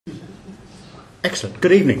Excellent.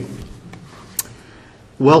 Good evening.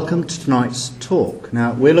 Welcome to tonight's talk.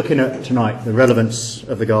 Now, we're looking at tonight the relevance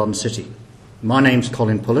of the Garden City. My name's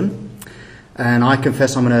Colin Pullen, and I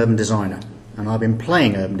confess I'm an urban designer, and I've been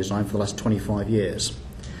playing urban design for the last 25 years.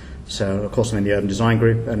 So, of course, I'm in the Urban Design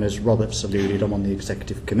Group, and as Robert's alluded, I'm on the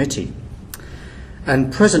Executive Committee.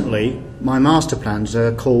 And presently, my master plans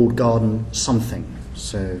are called Garden Something,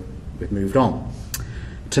 so we've moved on.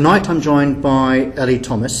 Tonight I'm joined by Ellie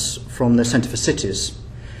Thomas from the Centre for Cities,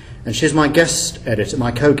 and she's my guest editor, my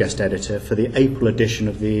co-guest editor for the April edition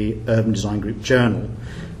of the Urban Design Group Journal,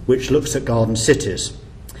 which looks at garden cities.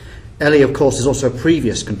 Ellie, of course, is also a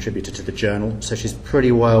previous contributor to the journal, so she's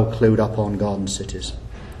pretty well clued up on garden cities.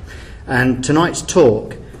 And tonight's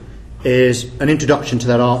talk is an introduction to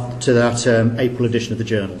that April edition of the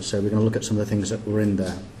journal, so we're going to look at some of the things that were in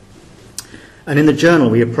there. And in the journal,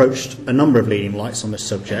 we approached a number of leading lights on this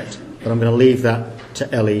subject, but I'm going to leave that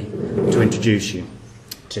to Ellie to introduce you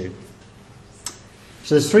to.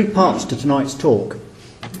 So there's three parts to tonight's talk.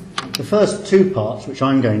 The first two parts, which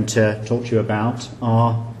I'm going to talk to you about,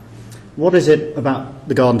 are what is it about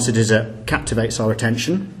the garden cities that captivates our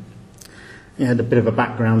attention? You had a bit of a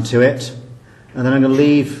background to it. And then I'm going to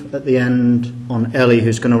leave at the end on Ellie,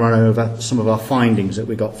 who's going to run over some of our findings that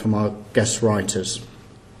we got from our guest writers.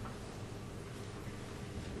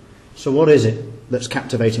 So what is it that's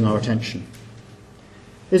captivating our attention?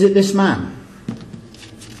 Is it this man?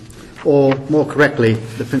 Or, more correctly,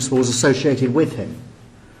 the principles associated with him?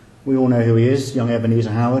 We all know who he is, young Ebenezer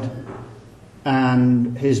Howard.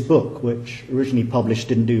 And his book, which originally published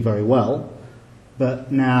didn't do very well,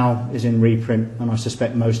 but now is in reprint, and I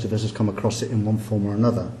suspect most of us has come across it in one form or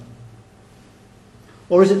another.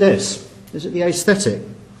 Or is it this? Is it the aesthetic?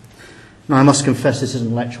 Now, I must confess this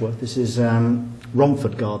isn't Letchworth, this is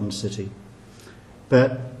Romford Garden City.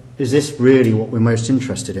 But is this really what we're most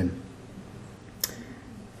interested in?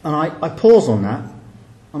 And I pause on that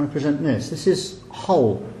and I present this. This is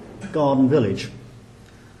Hull Garden Village.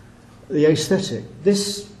 The aesthetic.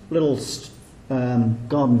 This little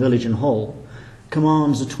garden village in Hull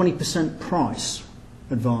commands a 20% price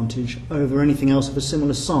advantage over anything else of a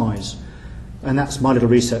similar size. And that's my little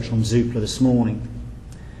research on Zoopla this morning.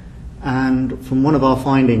 And from one of our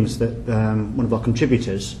findings that one of our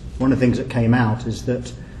contributors, one of the things that came out is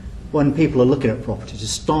that when people are looking at properties,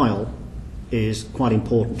 style is quite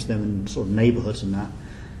important to them in sort of neighbourhoods and that,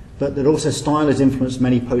 but that also style has influenced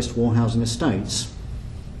many post-war housing estates.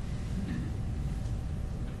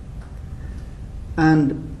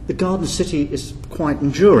 And the garden city is quite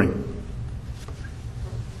enduring.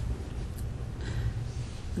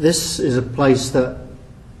 This is a place that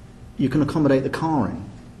you can accommodate the car in.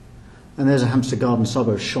 And there's a Hampstead Garden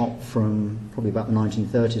Suburb shot from probably about the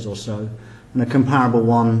 1930s or so, and a comparable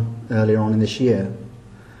one earlier on in this year.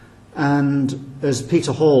 And as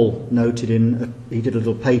Peter Hall noted he did a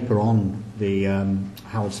little paper on the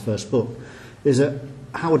Howard's first book, is that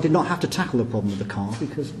Howard did not have to tackle the problem of the car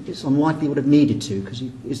because it's unlikely he would have needed to, because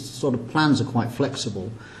his sort of plans are quite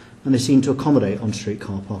flexible and they seem to accommodate on-street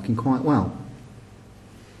car parking quite well.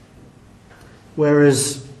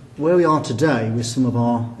 Whereas where we are today with some of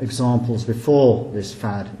our examples before this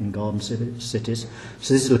fad in garden cities,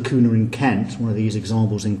 so this is Lacuna in Kent, one of these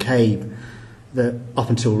examples in Cabe that up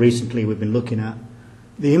until recently we've been looking at.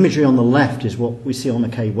 The imagery on the left is what we see on the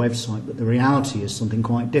Cabe website, but the reality is something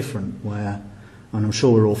quite different where, and I'm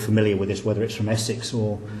sure we're all familiar with this, whether it's from Essex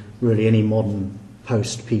or really any modern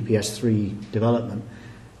post-PPS3 development,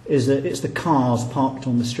 is that it's the cars parked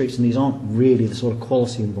on the streets, and these aren't really the sort of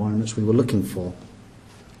quality environments we were looking for.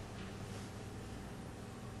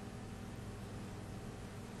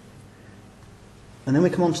 And then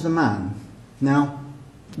we come on to the man. Now,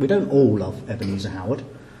 we don't all love Ebenezer Howard,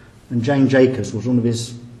 and Jane Jacobs was one of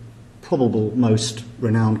his probable most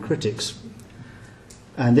renowned critics.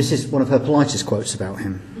 And this is one of her politest quotes about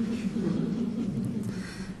him.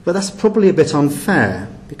 But that's probably a bit unfair,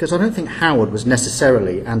 because I don't think Howard was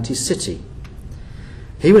necessarily anti-city.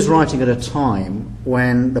 He was writing at a time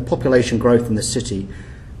when the population growth in the city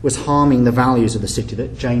was harming the values of the city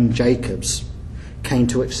that Jane Jacobs came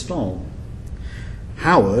to extol.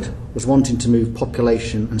 Howard was wanting to move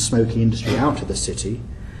population and smoky industry out of the city,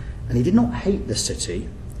 and he did not hate the city.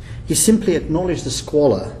 He simply acknowledged the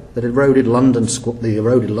squalor that eroded London, squalor,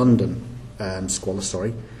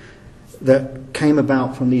 that came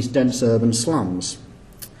about from these dense urban slums.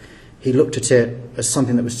 He looked at it as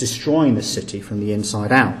something that was destroying the city from the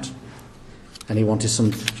inside out, and he wanted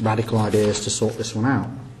some radical ideas to sort this one out.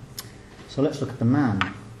 So let's look at the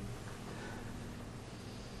man.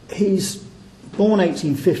 He's born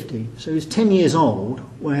 1850, so he was 10 years old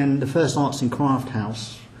when the first Arts and Craft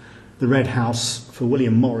House the Red House for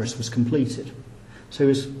William Morris was completed. So he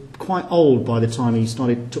was quite old by the time he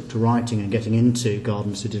took to writing and getting into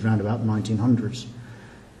garden cities around about the 1900s.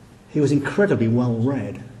 He was incredibly well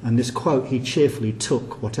read, and this quote, he cheerfully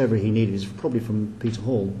took whatever he needed, is probably from Peter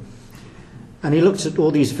Hall. And he looked at all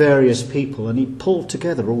these various people and he pulled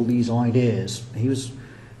together all these ideas. He was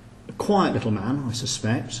a quiet little man, I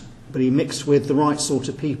suspect, but he mixed with the right sort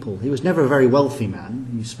of people. He was never a very wealthy man.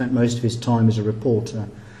 He spent most of his time as a reporter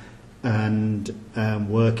and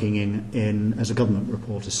working as a government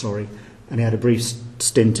reporter, and he had a brief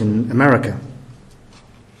stint in America.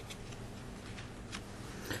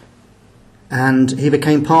 And he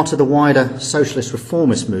became part of the wider socialist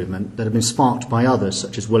reformist movement that had been sparked by others,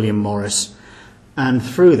 such as William Morris, and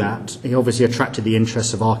through that he obviously attracted the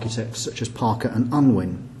interests of architects such as Parker and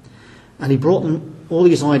Unwin. And he brought all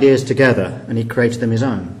these ideas together and he created them his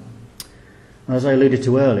own. And as I alluded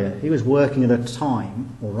to earlier, he was working at a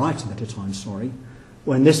time, or writing at a time,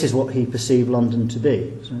 when this is what he perceived London to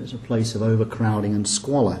be. So it's a place of overcrowding and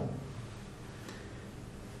squalor.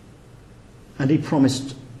 And he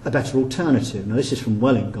promised a better alternative. Now this is from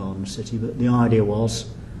Welwyn Garden City, but the idea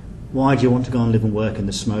was, why do you want to go and live and work in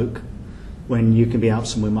the smoke when you can be out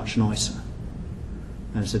somewhere much nicer?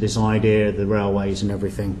 And so this idea of the railways and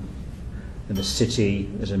everything, and the city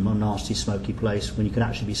as a nasty smoky place when you could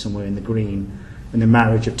actually be somewhere in the green, and the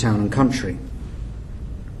marriage of town and country.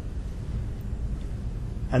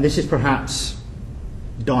 And this is perhaps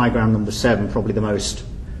diagram number 7, probably the most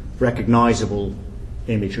recognisable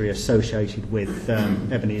imagery associated with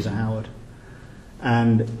Ebenezer Howard.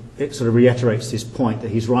 And it sort of reiterates this point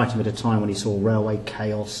that he's writing at a time when he saw railway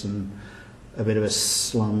chaos and a bit of a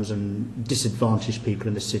slums and disadvantaged people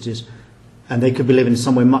in the cities, and they could be living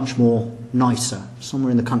somewhere much more nicer,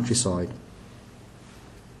 somewhere in the countryside.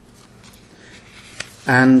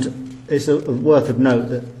 And it's worth of note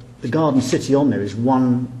that the Garden City on there is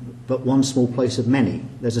one small place of many.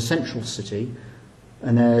 There's a central city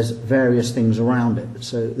and there's various things around it.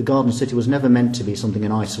 So the Garden City was never meant to be something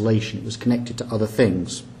in isolation. It was connected to other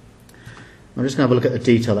things. I'm just going to have a look at the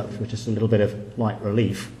detail with just a little bit of light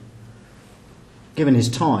relief. Given his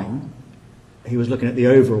time, he was looking at the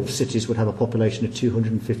overall cities would have a population of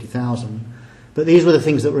 250,000. But these were the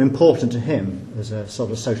things that were important to him as a sort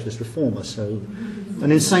of socialist reformer. So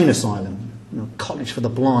an insane asylum, college for the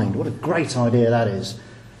blind, what a great idea that is.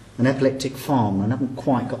 An epileptic farm, and I haven't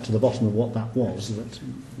quite got to the bottom of what that was, but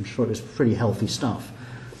I'm sure it was pretty healthy stuff.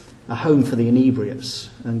 A home for the inebriates,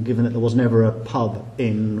 and given that there was never a pub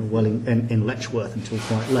in Letchworth until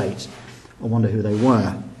quite late, I wonder who they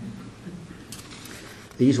were.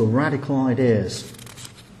 These were radical ideas.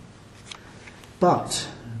 But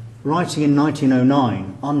writing in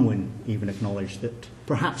 1909, Unwin even acknowledged that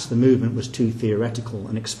perhaps the movement was too theoretical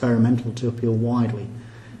and experimental to appeal widely.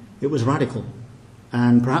 It was radical.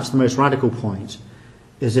 And perhaps the most radical point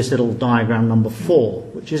is this little diagram number 4,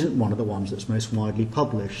 which isn't one of the ones that's most widely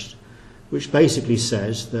published, which basically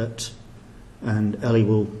says that, and Ellie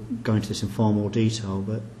will go into this in far more detail,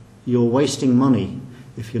 but you're wasting money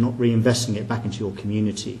if you're not reinvesting it back into your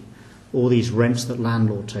community. All these rents that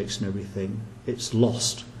landlord takes and everything, it's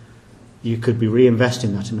lost. You could be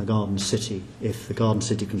reinvesting that in a garden city if the garden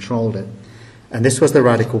city controlled it. And this was the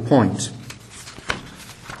radical point.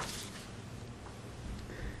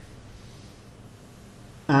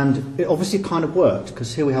 And it obviously kind of worked,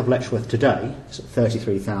 because here we have Letchworth today, it's at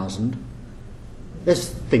 33,000. There's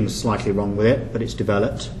things slightly wrong with it, but it's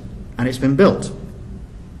developed and it's been built.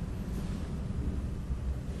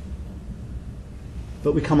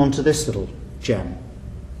 But we come on to this little gem.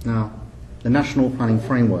 Now, the National Planning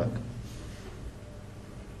Framework.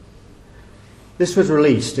 This was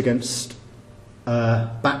released against a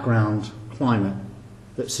background climate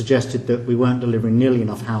that suggested that we weren't delivering nearly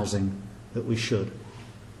enough housing that we should.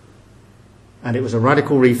 And it was a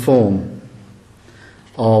radical reform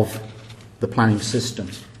of the planning system.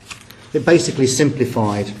 It basically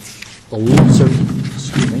simplified a lot of...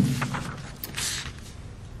 Excuse me.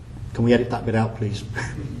 Can we edit that bit out, please?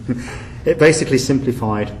 It basically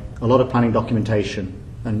simplified a lot of planning documentation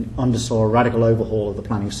and undersaw a radical overhaul of the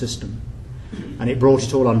planning system. And it brought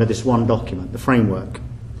it all under this one document, the framework.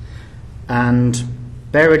 And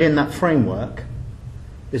buried in that framework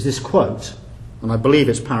is this quote, and I believe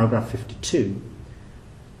it's paragraph 52.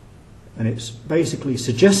 And it's basically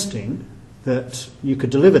suggesting that you could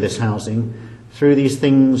deliver this housing through these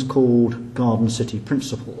things called Garden City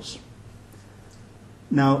Principles.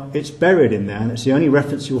 Now, it's buried in there, and it's the only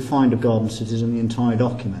reference you'll find of garden cities in the entire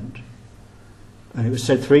document. And it was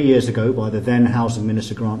said 3 years ago by the then Housing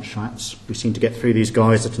Minister Grant Shapps. We seem to get through these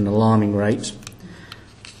guys at an alarming rate.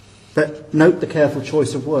 But note the careful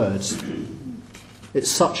choice of words. It's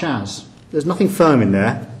such as. There's nothing firm in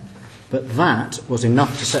there, but that was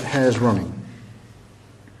enough to set hairs running.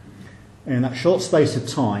 In that short space of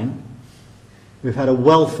time, we've had a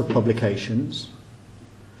wealth of publications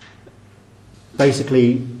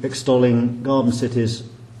basically extolling garden cities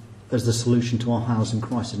as the solution to our housing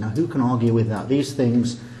crisis. Now, who can argue with that? These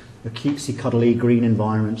things are cutesy, cuddly, green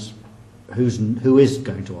environments. Who is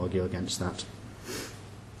going to argue against that?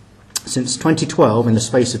 Since 2012, in the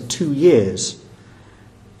space of 2 years,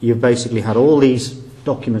 you've basically had all these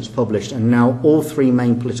documents published, and now all three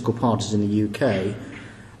main political parties in the UK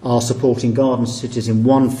are supporting garden cities in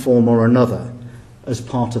one form or another as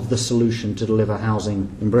part of the solution to deliver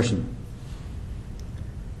housing in Britain.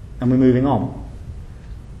 And we're moving on.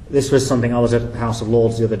 This was something I was at the House of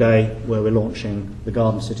Lords the other day, where we're launching the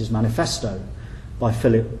Garden Cities Manifesto by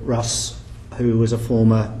Philip Russ, who was a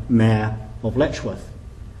former mayor of Letchworth.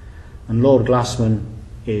 And Lord Glassman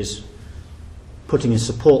is putting his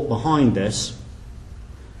support behind this,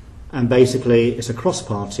 and basically it's a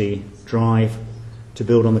cross-party drive to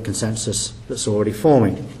build on the consensus that's already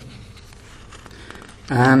forming.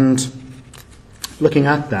 And looking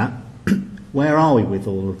at that, where are we with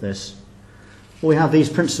all of this? Well, we have these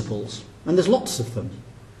principles, and there's lots of them.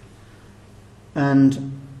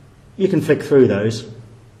 And you can flick through those,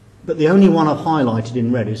 but the only one I've highlighted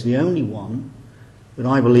in red is the only one that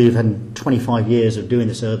I believe in 25 years of doing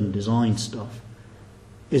this urban design stuff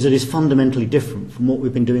is that it's fundamentally different from what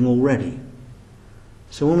we've been doing already.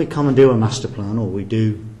 So when we come and do a master plan, or we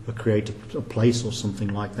do create a place or something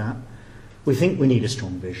like that, we think we need a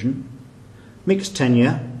strong vision. Mixed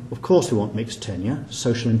tenure, of course we want mixed tenure.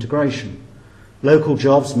 Social integration. Local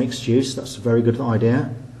jobs, mixed use, that's a very good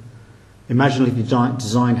idea. Imaginatively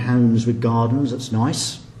designed homes with gardens, that's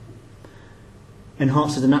nice.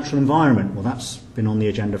 Enhances the natural environment, well, that's been on the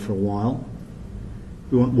agenda for a while.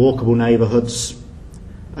 We want walkable neighbourhoods,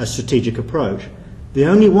 a strategic approach. The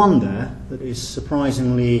only one there that is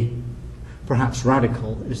surprisingly perhaps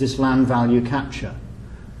radical is this land value capture.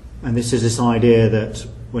 And this is this idea that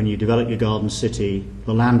when you develop your garden city,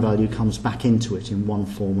 the land value comes back into it in one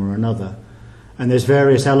form or another. And there's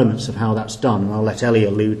various elements of how that's done, and I'll let Ellie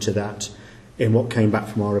allude to that in what came back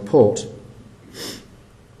from our report.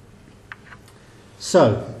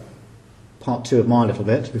 So, part two of my little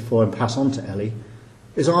bit, before I pass on to Ellie,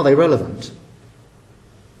 is, are they relevant?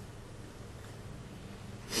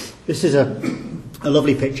 This is a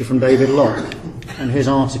lovely picture from David Locke and his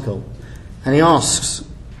article, and he asks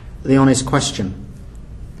the honest question.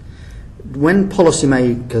 When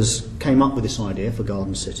policymakers came up with this idea for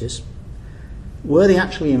garden cities, were they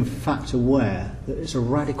actually in fact aware that it's a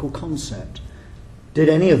radical concept? Did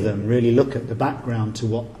any of them really look at the background to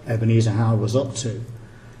what Ebenezer Howard was up to?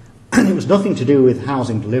 And it was nothing to do with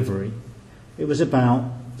housing delivery. It was about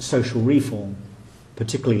social reform,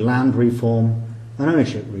 particularly land reform and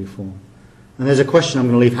ownership reform. And there's a question I'm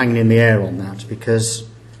going to leave hanging in the air on that, because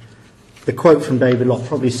the quote from David Locke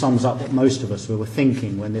probably sums up what most of us were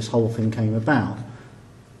thinking when this whole thing came about,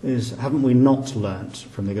 is haven't we not learnt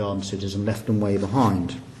from the garden cities and left them way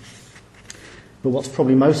behind? But what's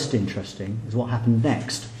probably most interesting is what happened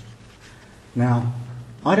next. Now,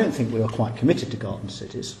 I don't think we were quite committed to garden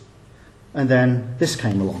cities, and then this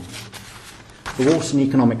came along, the Wolfson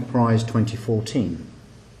Economic Prize 2014.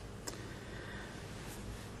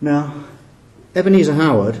 Now, Ebenezer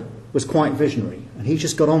Howard was quite visionary, and he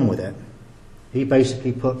just got on with it. He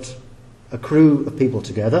basically put a crew of people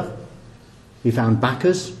together, he found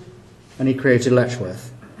backers, and he created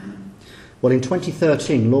Letchworth. Well, in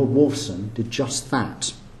 2013, Lord Wolfson did just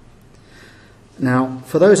that. Now,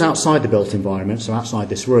 for those outside the built environment, so outside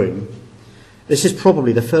this room, this is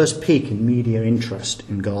probably the first peak in media interest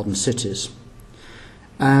in garden cities.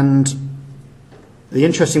 And the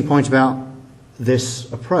interesting point about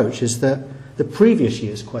this approach is that the previous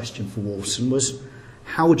year's question for Wolfson was,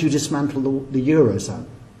 how would you dismantle the Eurozone?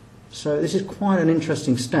 So this is quite an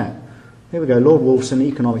interesting step. Here we go, Lord Wolfson,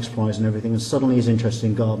 Economics Prize and everything, and suddenly he's interested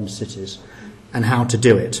in garden cities and how to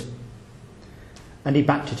do it. And he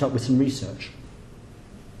backed it up with some research.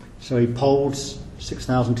 So he polled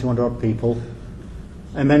 6,200 odd people,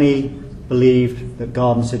 and many believed that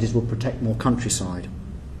garden cities would protect more countryside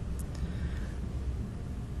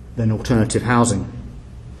than alternative housing.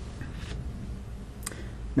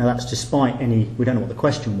 Now that's despite we don't know what the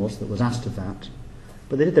question was that was asked of that,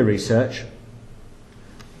 but they did their research,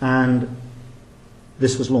 and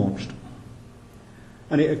this was launched.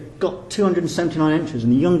 And it got 279 entries,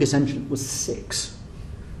 and the youngest entrant was 6.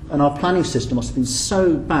 And our planning system must have been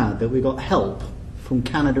so bad that we got help from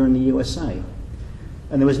Canada and the USA.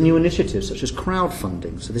 And there was new initiatives such as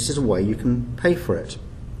crowdfunding, so this is a way you can pay for it.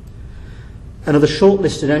 And of the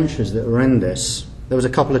shortlisted entries that were in this, there was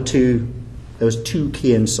two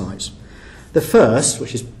key insights. The first,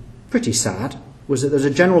 which is pretty sad, was that there's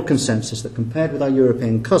a general consensus that compared with our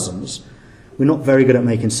European cousins, we're not very good at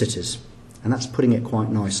making cities, and that's putting it quite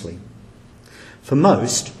nicely. For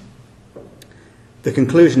most, the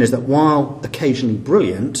conclusion is that while occasionally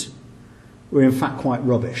brilliant, we're in fact quite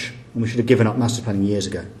rubbish, and we should have given up master planning years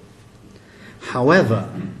ago. However,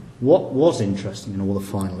 what was interesting in all the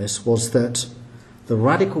finalists was that the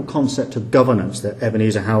radical concept of governance that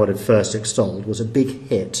Ebenezer Howard had first extolled was a big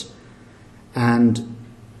hit, and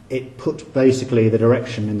it put basically the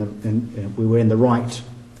direction we were in the right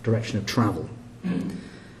direction of travel.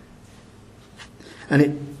 And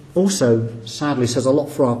it also sadly says a lot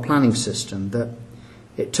for our planning system that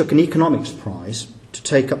it took an economics prize to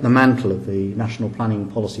take up the mantle of the National Planning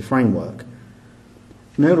Policy Framework.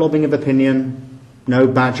 No lobbying of opinion, no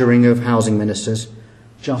badgering of housing ministers,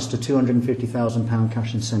 just a £250,000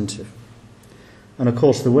 cash incentive. And of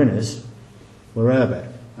course the winners were Urbet,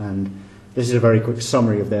 and this is a very quick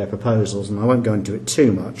summary of their proposals, and I won't go into it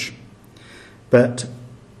too much. But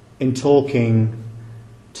in talking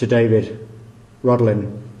to David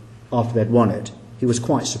Rudlin after they'd won it, he was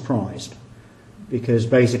quite surprised, because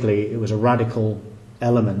basically it was a radical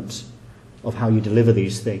element of how you deliver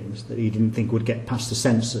these things that he didn't think would get past the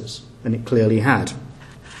censors, and it clearly had.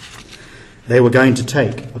 They were going to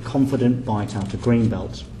take a confident bite out of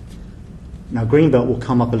Greenbelt. Now, Greenbelt will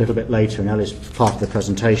come up a little bit later in Ellie's part of the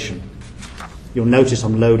presentation. You'll notice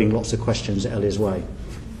I'm loading lots of questions at Ellie's way.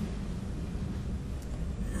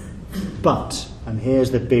 But, and here's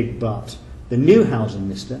the big but, the new housing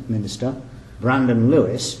minister, Brandon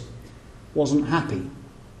Lewis, wasn't happy.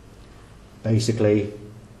 Basically,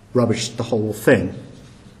 rubbished the whole thing.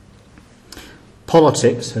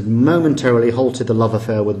 Politics had momentarily halted the love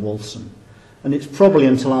affair with Wolfson. And it's probably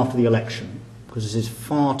until after the election, because this is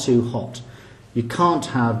far too hot. You can't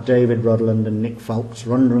have David Rudland and Nick Phelps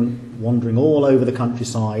wandering all over the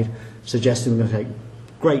countryside, suggesting we're going to take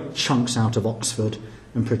great chunks out of Oxford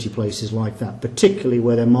and pretty places like that, particularly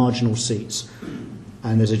where they're marginal seats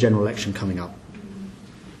and there's a general election coming up.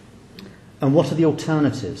 And what are the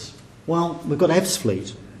alternatives? Well, we've got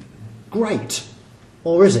Ebbsfleet. Great.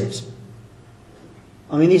 Or is it?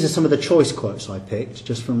 I mean, these are some of the choice quotes I picked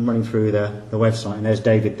just from running through the website. And there's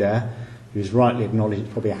David there, who's rightly acknowledged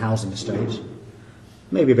it's probably a housing estate.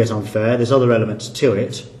 Maybe a bit unfair. There's other elements to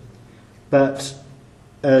it. But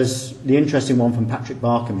as the interesting one from Patrick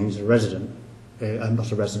Barkham, who's a resident,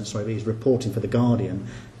 not a resident, sorry, but he's reporting for The Guardian,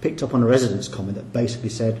 picked up on a resident's comment that basically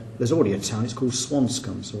said, there's already a town, it's called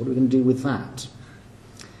Swanscombe, so what are we going to do with that?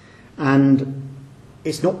 And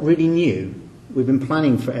it's not really new. We've been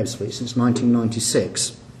planning for Ebbsfleet since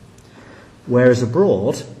 1996, whereas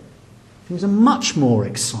abroad, things are much more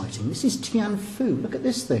exciting. This is Tian Phu. Look at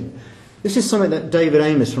this thing. This is something that David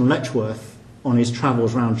Amos from Letchworth on his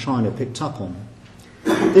travels around China picked up on.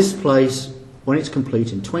 This place, when it's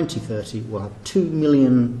complete in 2030, will have 2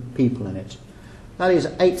 million people in it. That is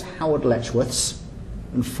 8 Howard Letchworths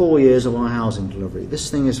and 4 years of our housing delivery.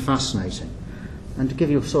 This thing is fascinating. And to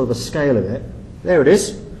give you sort of a scale of it, there it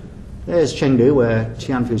is. There's Chengdu, where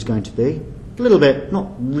Tianfu is going to be. A little bit,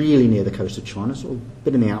 not really near the coast of China, sort of a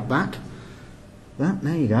bit in the outback.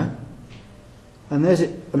 There you go. And there's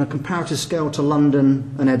it on a comparative scale to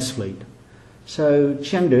London and Ebbsfleet. So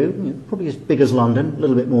Chengdu, probably as big as London, a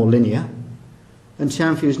little bit more linear. And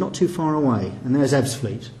Tianfu is not too far away. And there's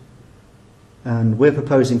Ebbsfleet. And we're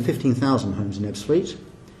proposing 15,000 homes in Ebbsfleet.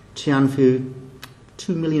 Tianfu,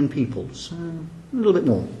 2 million people, so a little bit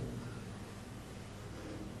more.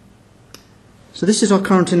 So this is our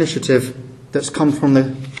current initiative that's come from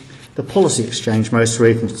the policy exchange most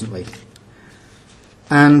recently.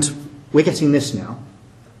 And we're getting this now.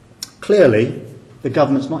 Clearly, the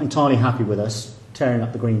government's not entirely happy with us tearing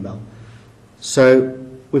up the Greenbelt. So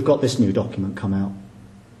we've got this new document come out.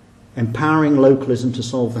 Empowering localism to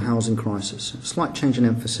solve the housing crisis. A slight change in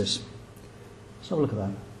emphasis. Let's have a look at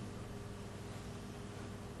that.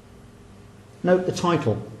 Note the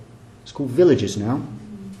title. It's called Villages now.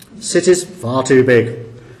 Cities, far too big.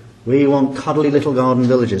 We want cuddly little garden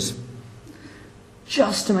villages.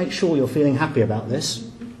 Just to make sure you're feeling happy about this,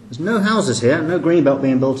 there's no houses here, no greenbelt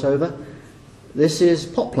being built over. This is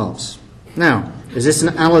pot plants. Now, is this an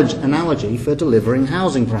analogy for delivering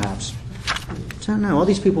housing, perhaps? I don't know. Are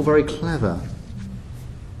these people very clever?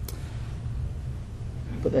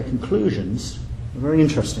 But their conclusions are very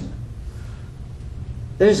interesting.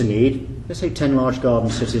 There's a need. Let's say 10 large garden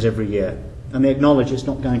cities every year. And they acknowledge it's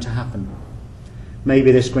not going to happen.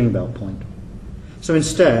 Maybe this greenbelt point. So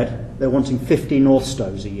instead, they're wanting 50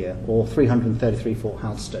 Northstows a year, or 333 Fort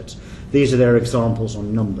Halsteads. These are their examples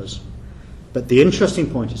on numbers. But the interesting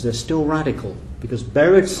point is they're still radical, because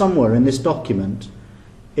buried somewhere in this document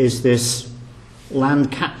is this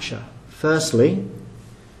land capture. Firstly,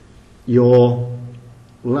 your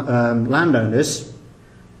landowners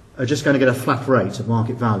are just going to get a flat rate of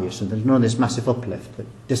market value, so there's none of this massive uplift that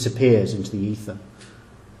disappears into the ether.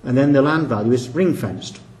 And then the land value is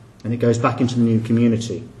ring-fenced, and it goes back into the new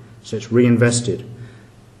community, so it's reinvested.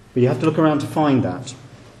 But you have to look around to find that.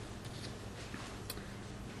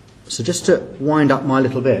 So just to wind up my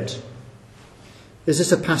little bit, is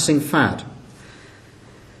this a passing fad?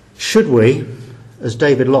 Should we, as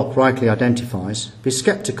David Locke rightly identifies, be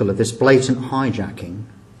sceptical of this blatant hijacking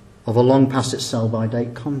of a long past its sell-by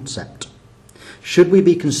date concept? Should we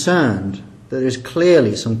be concerned that there is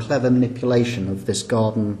clearly some clever manipulation of this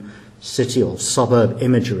garden city or suburb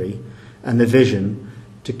imagery and the vision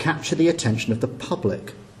to capture the attention of the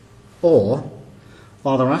public? Or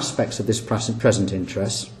are there aspects of this present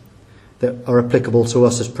interest that are applicable to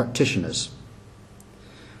us as practitioners?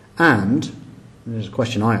 And there's a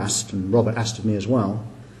question I asked, and Robert asked of me as well,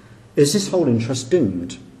 is this whole interest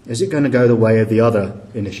doomed? Is it going to go the way of the other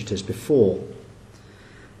initiatives before?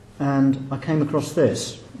 And I came across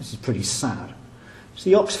this. This is pretty sad. It's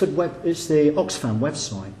the Oxfam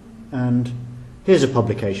website, and here's a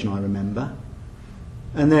publication I remember,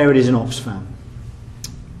 and there it is in Oxfam.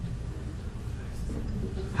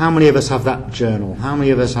 How many of us have that journal? How many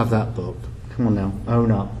of us have that book? Come on now, own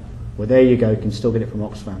up. Well, there you go, you can still get it from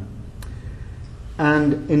Oxfam.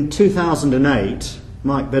 And in 2008,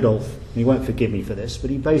 Mike Biddulph, he won't forgive me for this, but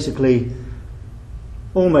he basically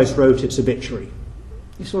almost wrote its obituary.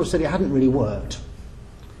 He sort of said it hadn't really worked.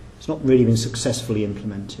 It's not really been successfully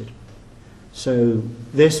implemented. So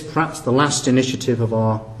this, perhaps the last initiative of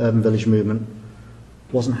our urban village movement,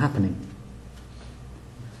 wasn't happening.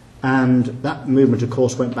 And that movement, of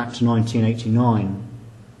course, went back to 1989,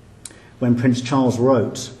 when Prince Charles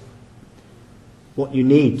wrote, "What you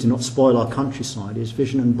need to not spoil our countryside is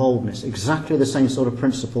vision and boldness," exactly the same sort of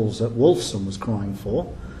principles that Wolfson was crying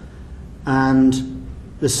for, and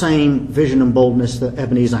the same vision and boldness that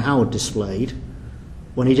Ebenezer Howard displayed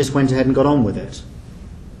when he just went ahead and got on with it.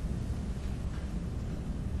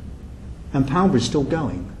 And Poundbury's still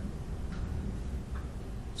going.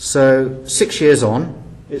 So 6 years on,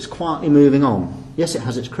 it's quietly moving on. Yes, it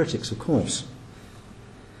has its critics, of course.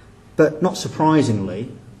 But not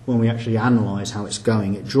surprisingly, when we actually analyse how it's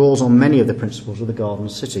going, it draws on many of the principles of the Garden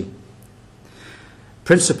City.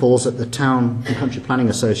 Principles that the Town and Country Planning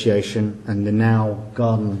Association and the now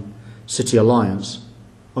Garden City Alliance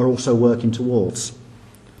are also working towards.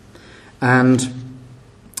 And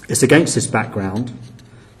it's against this background,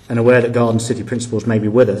 and aware that Garden City principles may be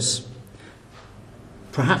with us,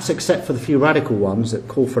 perhaps except for the few radical ones that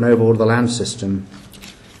call for an overhaul of the land system,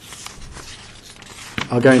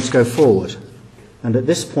 are going to go forward. And at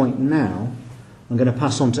this point now, I'm going to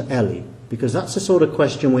pass on to Ellie, because that's the sort of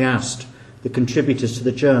question we asked the contributors to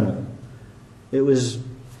the journal. It was,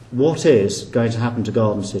 what is going to happen to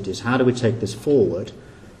garden cities? How do we take this forward?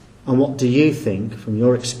 And what do you think, from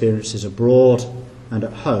your experiences abroad and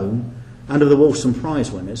at home, and of the Wolfson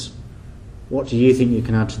Prize winners, what do you think you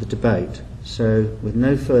can add to the debate? So, with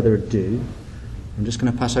no further ado, I'm just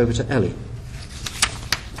going to pass over to Ellie.